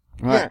Rodriguez,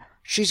 right? Yeah.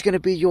 She's going to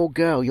be your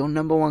girl, your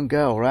number one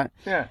girl, right?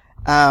 Yeah.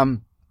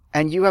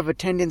 And you have a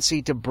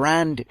tendency to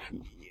brand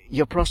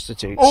your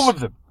prostitutes. All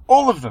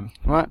of them.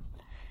 Right.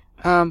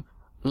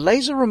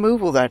 Laser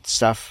removal that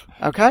stuff,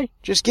 okay?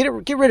 Just get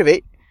rid of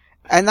it.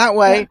 And that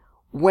way,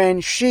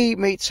 when she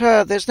meets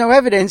her, there's no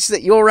evidence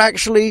that you're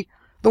actually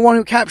the one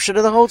who captured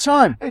her the whole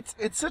time.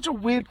 It's such a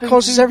weird thing.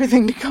 Causes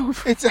everything to go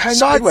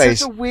sideways.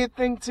 It's such a weird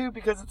thing too,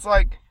 because it's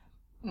like,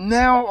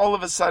 now all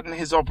of a sudden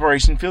his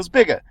operation feels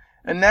bigger.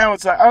 And now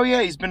it's like, oh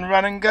yeah, he's been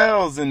running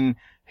girls, and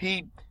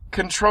he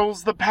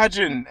controls the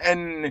pageant,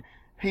 and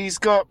he's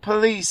got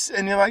police,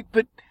 and you're like,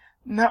 but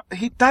no,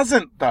 he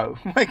doesn't though.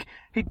 Like,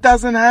 he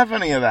doesn't have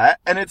any of that.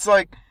 And it's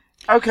like,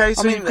 okay,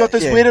 so you've got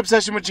this weird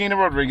obsession with Gina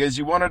Rodriguez.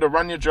 You want her to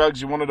run your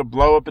drugs. You want her to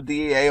blow up a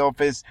DEA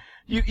office.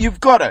 You've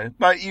got her.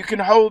 Like, you can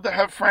hold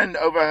her friend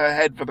over her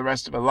head for the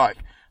rest of her life.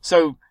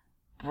 So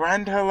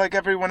brand her like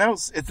everyone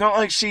else. It's not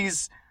like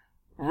she's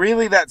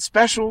really that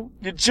special.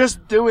 You're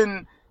just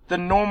doing the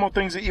normal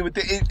things that you would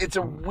do. It's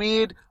a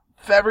weird,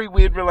 very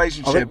weird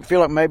relationship. I feel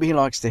like maybe he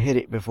likes to hit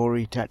it before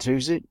he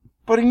tattoos it.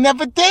 But he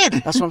never did.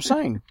 That's what I'm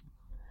saying.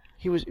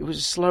 It was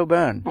a slow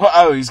burn.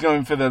 Well, he's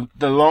going for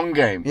the long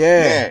game.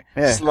 Yeah.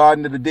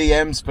 Sliding to the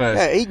DMs first.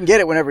 Yeah, he can get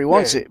it whenever he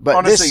wants it, but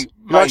honestly,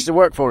 he likes to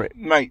work for it.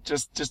 Mate,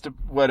 just a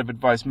word of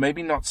advice.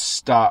 Maybe not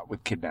start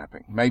with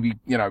kidnapping. Maybe,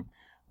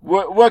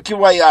 work your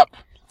way up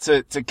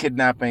to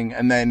kidnapping,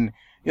 and then,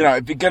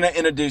 if you're gonna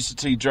introduce it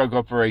to your drug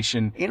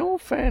operation. In all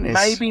fairness.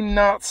 Maybe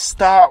not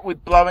start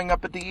with blowing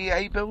up a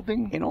DEA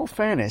building. In all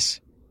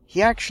fairness,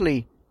 he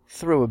actually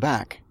threw her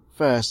back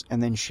first,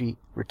 and then she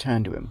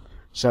returned to him.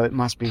 So it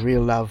must be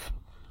real love.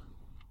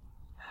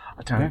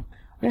 I don't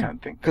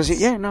think. Because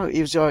he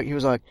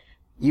was like,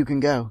 you can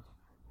go,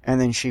 and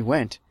then she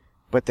went,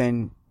 but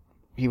then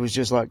he was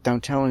just like,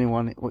 don't tell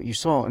anyone what you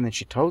saw, and then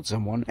she told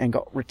someone and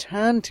got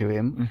returned to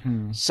him.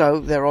 Mm-hmm. So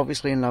they're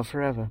obviously in love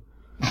forever.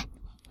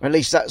 At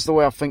least that's the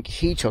way I think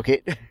he took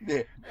it.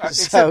 Yeah.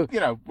 Except,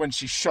 when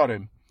she shot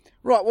him.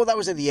 Right, well, that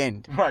was at the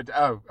end. Right,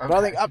 oh, okay. But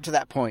I think up to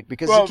that point,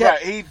 because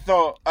he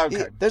thought,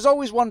 okay. There's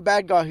always one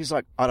bad guy who's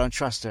like, I don't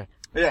trust her.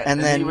 Yeah,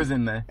 and then he was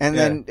in there. And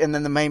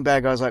then the main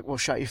bad guy's like, well,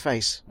 shut your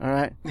face, all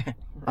right?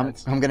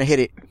 Right. I'm gonna hit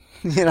it.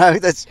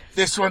 That's...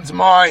 This one's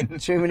mine.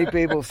 Too many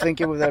people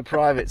thinking with their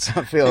privates,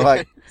 I feel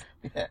like.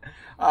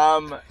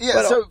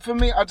 So for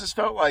me, I just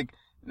felt like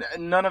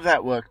none of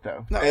that worked,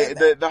 though. No,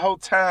 the whole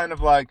turn of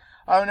like,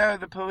 oh no,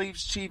 the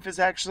police chief is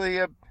actually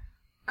a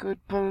good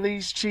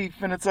police chief,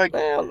 and it's like...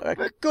 Well,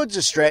 good's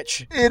a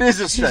stretch. It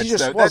is a stretch,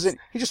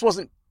 He just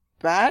wasn't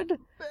bad.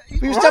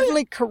 He was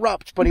definitely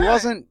corrupt, but he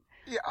wasn't...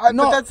 Yeah,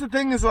 but that's the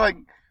thing, is like,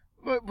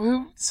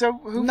 who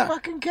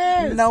fucking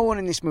cares? No one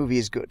in this movie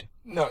is good.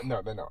 No,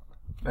 they're not.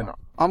 They're not.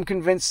 I'm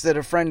convinced that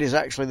a friend is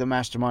actually the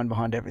mastermind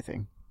behind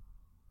everything.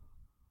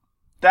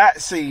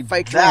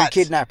 Fake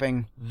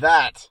kidnapping.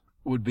 That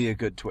would be a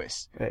good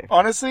twist. Yeah.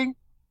 Honestly,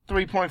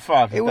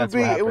 3.5. It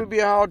would be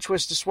a hard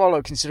twist to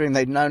swallow, considering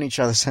they'd known each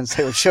other since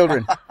they were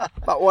children.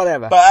 But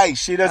whatever. But hey,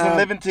 she doesn't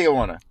live in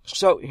Tijuana.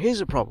 So here's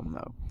a problem,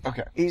 though.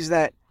 Okay. Is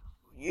that,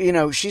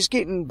 she's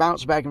getting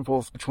bounced back and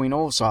forth between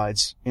all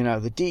sides.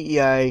 The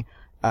DEA,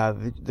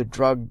 the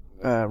drug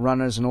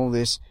runners, and all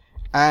this,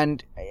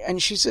 and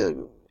she's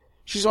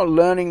she's not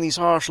learning these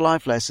harsh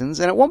life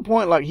lessons. And at one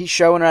point, like, he's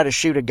showing her how to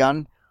shoot a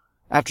gun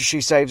after she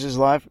saves his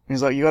life.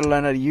 He's like, you got to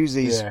learn how to use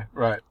these. Yeah,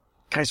 right.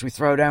 In case we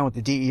throw down with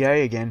the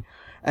DEA again.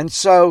 And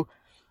so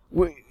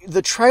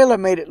the trailer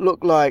made it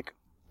look like,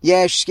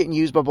 yeah, she's getting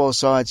used by both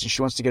sides and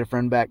she wants to get her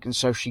friend back. And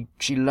so she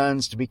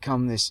learns to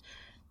become this,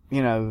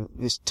 you know,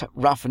 this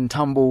rough and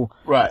tumble,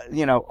 right.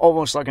 You know,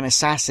 almost like an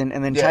assassin,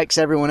 and then takes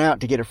everyone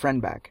out to get her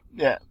friend back.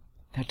 Yeah.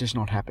 That does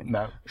not happen.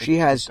 No. She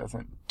has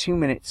 2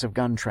 minutes of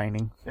gun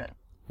training. Yeah.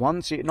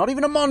 Not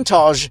even a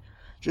montage,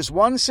 just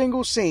one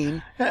single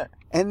scene. Yeah.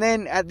 And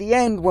then at the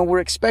end, when we're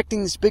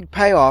expecting this big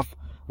payoff,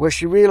 where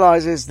she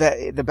realizes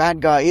that the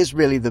bad guy is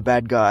really the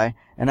bad guy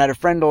and had a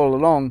friend all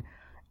along,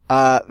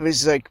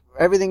 it's like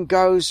everything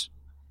goes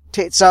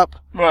tits up,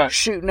 right.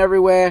 Shooting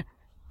everywhere.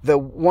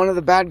 One of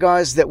the bad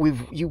guys that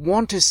you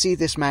want to see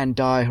this man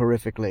die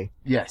horrifically.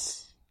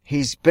 Yes.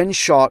 He's been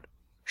shot.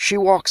 She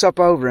walks up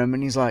over him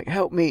and he's like,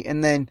 help me.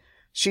 And then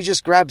she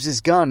just grabs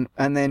his gun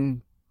and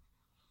then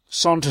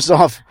saunters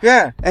off.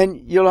 Yeah.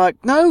 And you're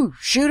like, no,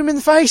 shoot him in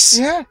the face.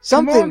 Yeah.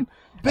 Something.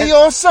 Be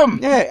awesome.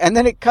 Yeah. And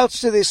then it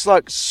cuts to this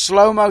like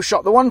slow-mo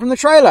shot, the one from the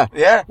trailer.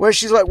 Yeah. Where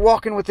she's like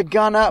walking with the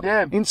gun up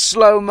in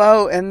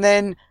slow-mo, and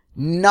then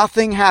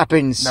nothing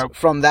happens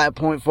from that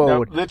point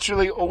forward. Nope.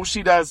 Literally all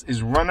she does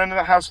is run into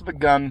the house with a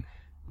gun,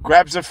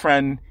 grabs a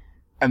friend,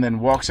 and then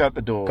walks out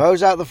the door.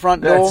 Goes out the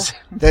front door.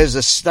 There's a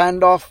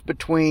standoff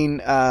between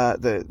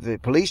the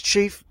police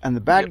chief and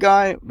the bad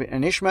guy,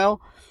 and Ishmael.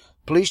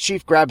 Police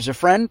chief grabs a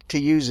friend to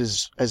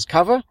use as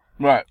cover.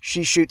 Right.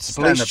 She shoots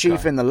the police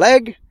chief in the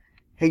leg.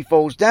 He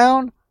falls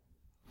down.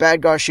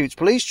 Bad guy shoots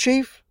police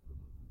chief.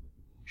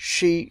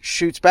 She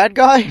shoots bad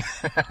guy.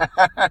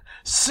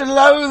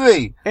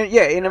 Slowly.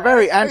 In a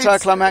very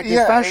anticlimactic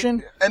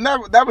fashion. And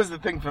that was the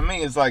thing for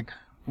me, is like,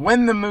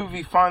 when the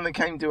movie finally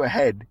came to a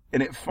head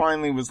and it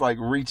finally was like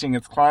reaching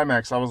its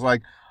climax, I was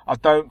like, I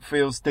don't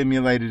feel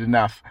stimulated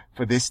enough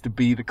for this to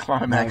be the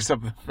climax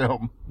of the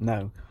film.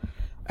 No.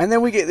 And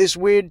then we get this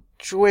weird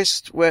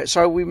twist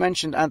so we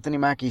mentioned Anthony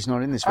Mackie's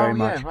not in this very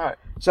much. Yeah, right.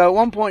 So at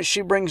one point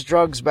she brings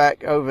drugs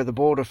back over the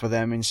border for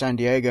them in San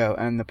Diego,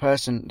 and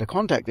the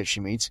contact that she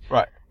meets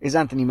is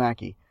Anthony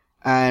Mackie.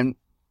 And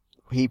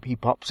he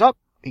pops up,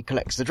 he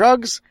collects the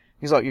drugs.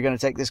 He's like, you're going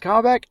to take this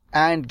car back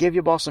and give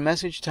your boss a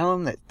message. Tell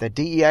him that the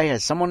DEA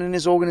has someone in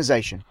his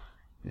organization.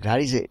 That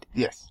is it.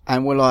 Yes.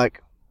 And we're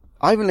like,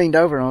 I even leaned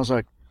over and I was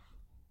like,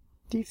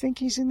 do you think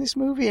he's in this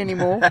movie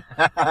anymore?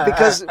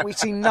 Because we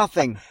see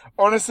nothing.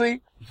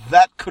 Honestly,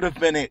 that could have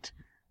been it.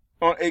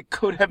 Or it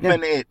could have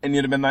been it. And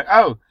you'd have been like,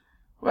 oh,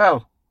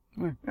 well,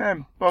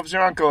 Bob's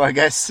your uncle, I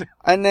guess.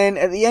 And then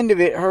at the end of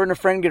it, her and her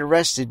friend get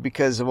arrested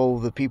because of all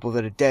the people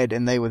that are dead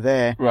and they were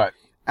there. Right.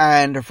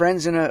 And her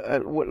friend's in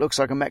what looks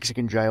like a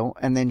Mexican jail,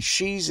 and then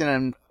she's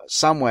in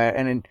somewhere,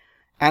 and then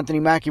Anthony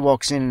Mackie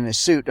walks in a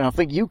suit, and I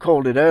think you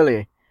called it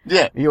earlier.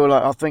 Yeah. You were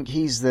like, I think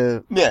he's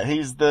the... Yeah,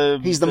 he's the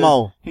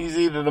mole. He's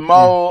either the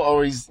mole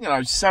or he's,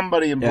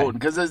 somebody important,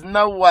 because there's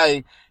no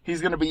way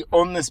he's going to be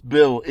on this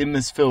bill in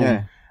this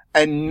film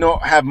and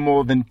not have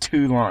more than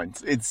 2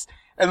 lines.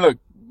 And look,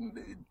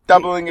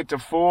 doubling it to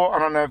 4, I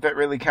don't know if that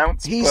really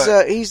counts. He's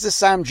the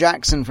Sam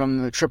Jackson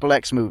from the Triple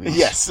X movies.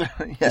 Yes.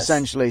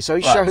 Essentially. So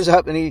he shows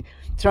up and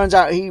turns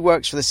out he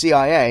works for the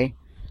CIA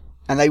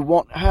and they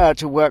want her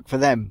to work for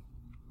them.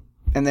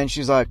 And then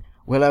she's like,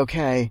 well,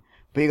 okay,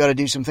 but you got to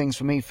do some things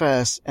for me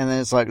first. And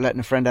then it's like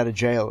letting a friend out of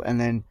jail. And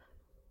then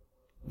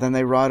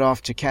they ride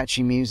off to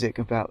catchy music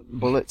about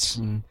bullets,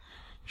 and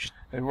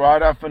they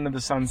ride off into the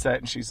sunset,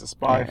 and she's a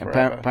spy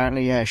forever.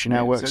 Apparently, she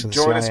now works for the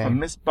CIA. So join us for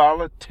Miss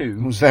Bala 2.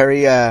 He was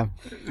very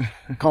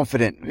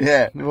confident.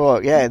 Yeah.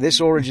 Well, this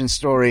origin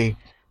story,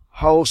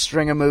 whole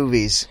string of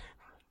movies.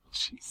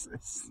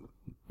 Jesus.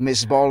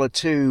 Miss Bala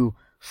 2,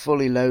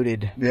 fully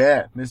loaded.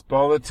 Yeah, Miss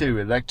Bala 2,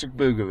 Electric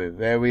Boogaloo.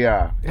 There we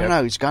are. Yep.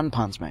 No, it's Gun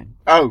Puns, man.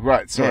 Oh,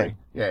 right. Sorry.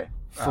 Yeah.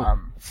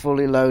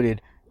 Fully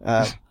loaded.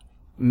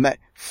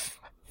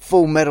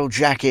 Full Metal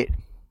Jacket.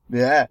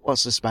 Yeah.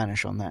 What's the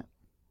Spanish on that?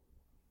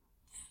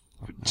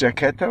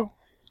 Jaqueto?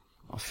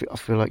 I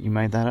feel like you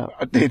made that up.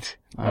 I did.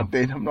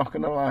 I'm not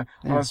going to lie.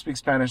 I don't speak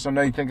Spanish. I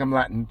know you think I'm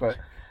Latin, but...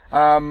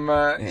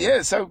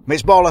 so...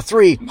 Miss Bala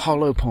 3,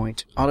 Hollow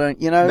Point. I don't,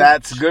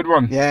 That's a good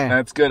one. Yeah.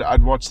 That's good.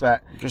 I'd watch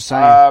that. Just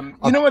saying.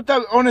 You know what,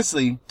 though?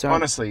 Honestly,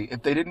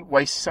 if they didn't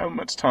waste so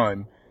much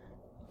time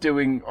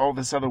doing all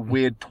this other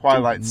weird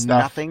Twilight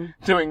stuff...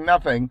 Doing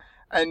nothing...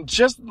 And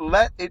just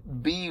let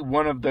it be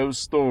one of those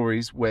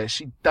stories where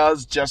she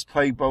does just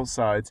play both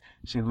sides.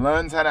 She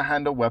learns how to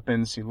handle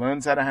weapons. She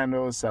learns how to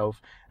handle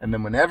herself. And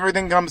then when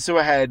everything comes to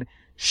a head,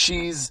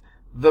 she's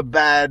the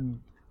bad,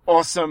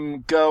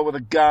 awesome girl with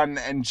a gun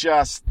and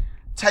just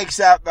takes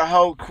out the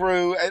whole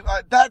crew. And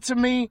that to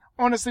me,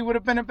 honestly, would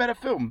have been a better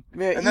film.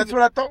 Yeah, and that's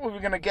what I thought we were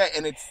going to get.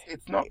 And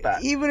it's not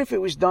that. Even if it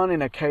was done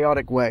in a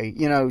chaotic way,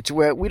 to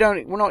where we're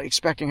not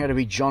expecting her to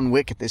be John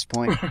Wick at this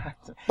point.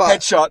 But,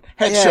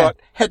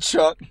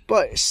 headshot.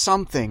 But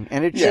something.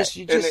 And it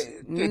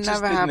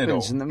never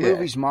happens. And the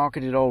movie's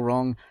marketed all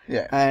wrong.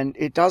 Yeah. And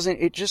it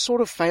just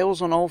sort of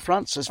fails on all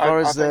fronts as far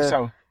as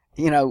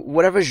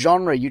whatever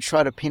genre you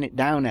try to pin it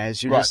down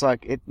as, you're Right. just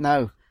like,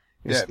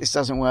 this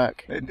doesn't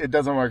work. It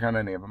doesn't work on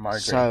any of them, I agree.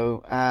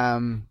 So,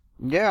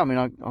 yeah, I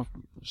mean,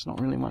 there's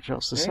not really much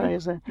else to say,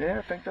 is there? Yeah,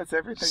 I think that's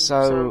everything.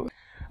 So,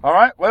 all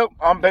right, well,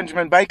 I'm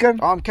Benjamin Baker.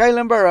 I'm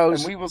Caelan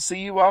Burrows. And we will see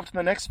you after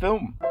the next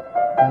film.